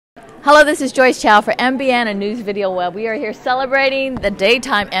Hello, this is Joyce Chow for MBN and News Video Web. We are here celebrating the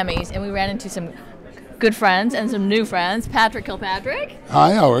Daytime Emmys, and we ran into some good friends and some new friends. Patrick Kilpatrick.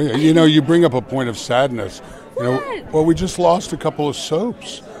 Hi, how are you? You know, you bring up a point of sadness. What? You know, well, we just lost a couple of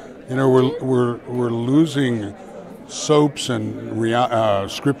soaps. You know, we're losing soaps and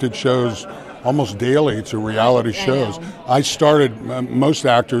scripted shows almost daily to reality shows. I started, most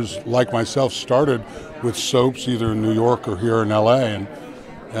actors like myself started with soaps either in New York or here in LA,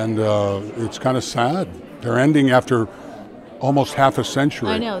 and it's kind of sad. They're ending after almost half a century.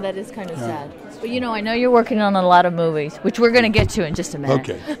 I know, that is kind of sad. But you know, I know you're working on a lot of movies, which we're going to get to in just a minute.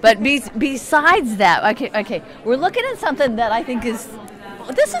 Okay. But besides that, okay, we're looking at something that I think is,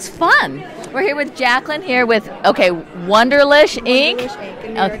 this is fun. We're here with Jacqueline here with, Wonderlish Inc. Wonderlish Inc.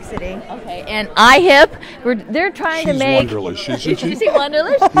 in New York City. Okay, and iHip, they're trying to make... She's Wonderlish, isn't she? Did you see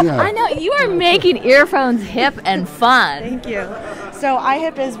Wonderlish? Yeah. I know, you are making earphones hip and fun. Thank you. So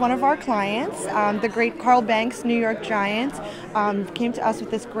iHip is one of our clients. The great Carl Banks, New York Giants, came to us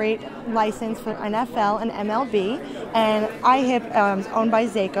with this great license for NFL and MLB. And iHip is owned by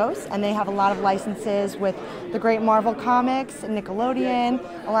Zakos, and they have a lot of licenses with the great Marvel Comics, Nickelodeon,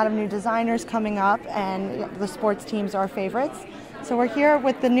 a lot of new designers coming up, and the sports teams are our favorites. So we're here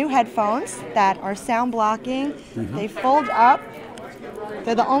with the new headphones that are sound blocking. They fold up.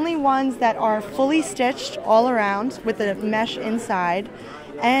 They're the only ones that are fully stitched all around with the mesh inside.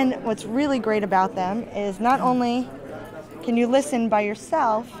 And what's really great about them is not only can you listen by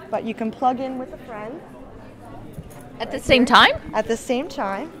yourself, but you can plug in with a friend. At the same time? At the same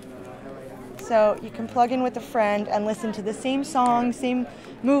time. So you can plug in with a friend and listen to the same song, same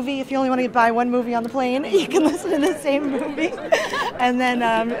movie. If you only want to buy one movie on the plane, you can listen to the same movie. And then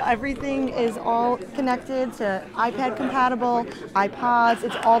everything is all connected to iPad compatible, iPods.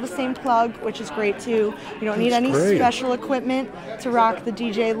 It's all the same plug, which is great too. You don't need any special equipment to rock the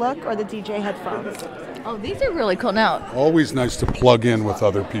DJ look or the DJ headphones. Oh, these are really cool. Now, Always nice to plug in with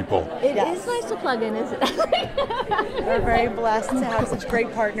other people. it is nice to plug in, isn't it? We're very blessed to have such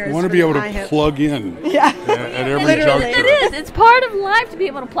great partners. You want to be able to plug in at every Literally. juncture. It is. It's part of life to be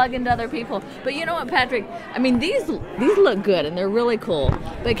able to plug into other people. But you know what, Patrick? I mean, these look good and they're really cool.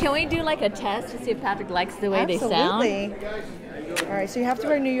 But can we do like a test to see if Patrick likes the way they sound? Absolutely. All right, so you have to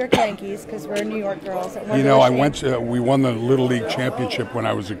wear New York Yankees because we're New York girls. You know, we won the Little League Championship when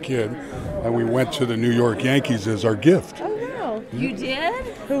I was a kid, and we went to the New York Yankees as our gift. Oh, wow. You did?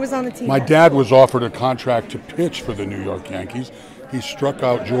 Who was on the team? My dad was offered a contract to pitch for the New York Yankees. He struck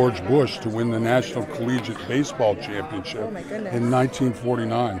out George Bush to win the National Collegiate Baseball Championship in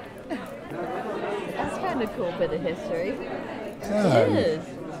 1949. That's kind of cool bit of history. Yeah. It is.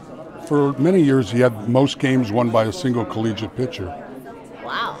 For many years, he had most games won by a single collegiate pitcher.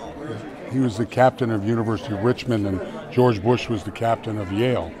 Wow. He was the captain of University of Richmond, and George Bush was the captain of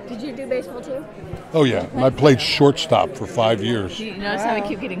Yale. Did you do baseball too? Oh, yeah. I played shortstop for 5 years. You notice how we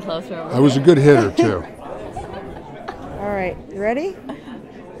keep getting closer over I was a good hitter, too. All right, you ready?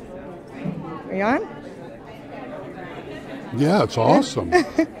 Are you on? Yeah, it's awesome.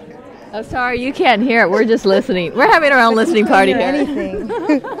 Oh, sorry, you can't hear it. We're just listening. We're having our own listening party here. Anything.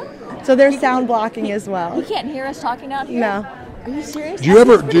 So they're sound blocking as well. You can't hear us talking out here? No. Are you serious? Do you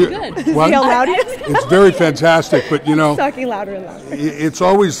ever do? Good. What? See how loud he is? It's very fantastic, but you know, Talking louder and louder. it's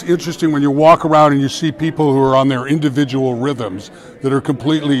always interesting when you walk around and you see people who are on their individual rhythms that are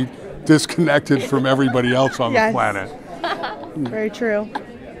completely disconnected from everybody else on the planet. Very true.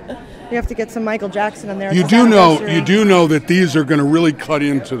 You have to get some Michael Jackson in there. You do know that these are going to really cut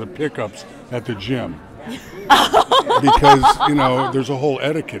into the pickups at the gym. Because, you know, there's a whole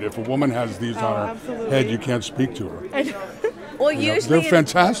etiquette. If a woman has these on her head, you can't speak to her. Well, You know, usually they're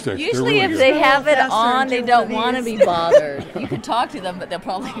fantastic. Usually, They're really if good. they have it on, they don't want to be bothered. You can talk to them, but they'll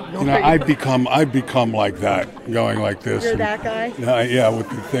probably ignore You know, I've become like that, going like this. You're that guy? Yeah, with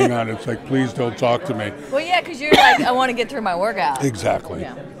the thing on. It's like, please don't talk to me. Well, yeah, because you're like, I want to get through my workout. Exactly.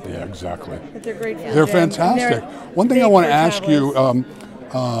 Yeah. Yeah, exactly. But they're great for the They're gym. fantastic. And they're One thing I big want to for ask you, travelers.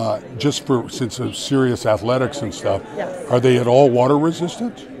 just since of serious athletics and stuff, Yes. are they at all water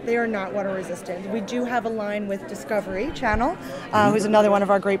resistant? They are not water resistant. We do have a line with Discovery Channel, who's another one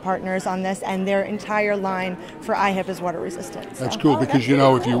of our great partners on this, and their entire line for iHip is water resistant. That's cool because, you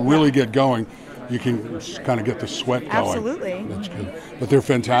know, if you really get going, you can kind of get the sweat going. Absolutely. That's good. But they're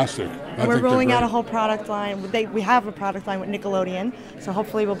fantastic. And we're rolling out a whole product line. We have a product line with Nickelodeon, so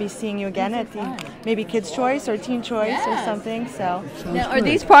hopefully we'll be seeing you again at the maybe Kids' Choice or Teen Choice or something. So Now, are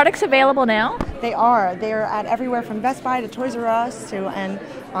these products available now? they are. They're at everywhere from Best Buy to Toys R Us and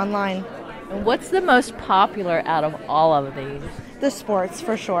online. And what's the most popular out of all of these? The sports,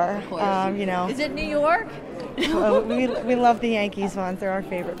 for sure. You know. Is it New York? We love the Yankees ones. They're our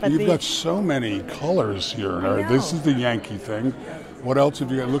favorite. But You've got so many colors here. This is the Yankee thing. What else have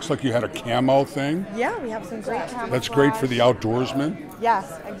you got? It looks like you had a camo thing. Yeah, we have some great camouflage. That's great for the outdoorsman.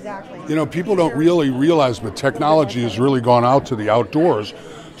 Yes, exactly. You know, people don't really realize, but technology has really gone out to the outdoors.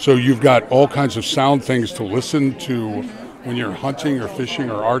 So you've got all kinds of sound things to listen to when you're hunting or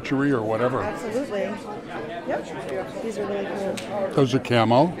fishing or archery or whatever. Absolutely. Yep. These are really cool. Those are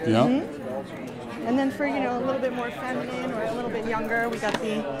camo, yeah. Mm-hmm. And then for, you know, a little bit more feminine or a little bit younger, we got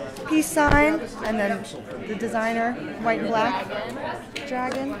the peace sign, and then the designer white and black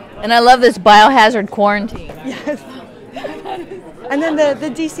dragon. And I love this biohazard quarantine. Yes. And then the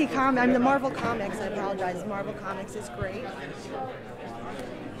DC the Marvel Comics, I apologize. Marvel Comics is great.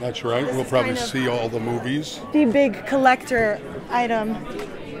 That's right. This We'll is probably kind of see all the movies. The big collector item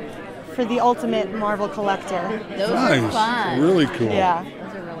for the ultimate Marvel collector. Those are fun. Really cool. Yeah.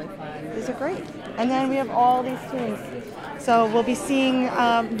 Those are really fun. These are great. And then we have all these tunes. So we'll be seeing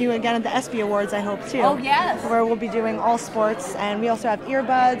you again at the ESPY Awards, I hope, too. Oh, yes. Where we'll be doing all sports. And we also have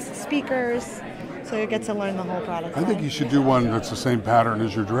earbuds, speakers, so you get to learn the whole product I line. think you should do one that's the same pattern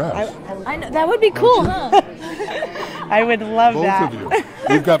as your dress. I know, that would be cool, huh? I would love Both that. of you.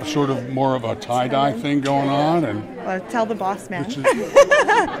 You've got sort of more of a tie-dye thing going on, and Well, tell the boss man.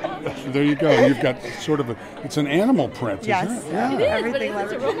 there you go. You've got sort of it's an animal print, Yes. isn't it? It Yeah. is, but Everything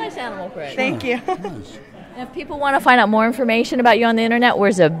it's a real nice animal print. Thank you. Nice. And if people want to find out more information about you on the internet,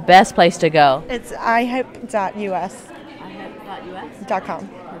 where's the best place to go? It's ihip.us.com. iHip.us.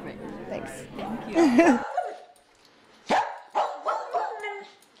 Perfect. Thanks. Thank you.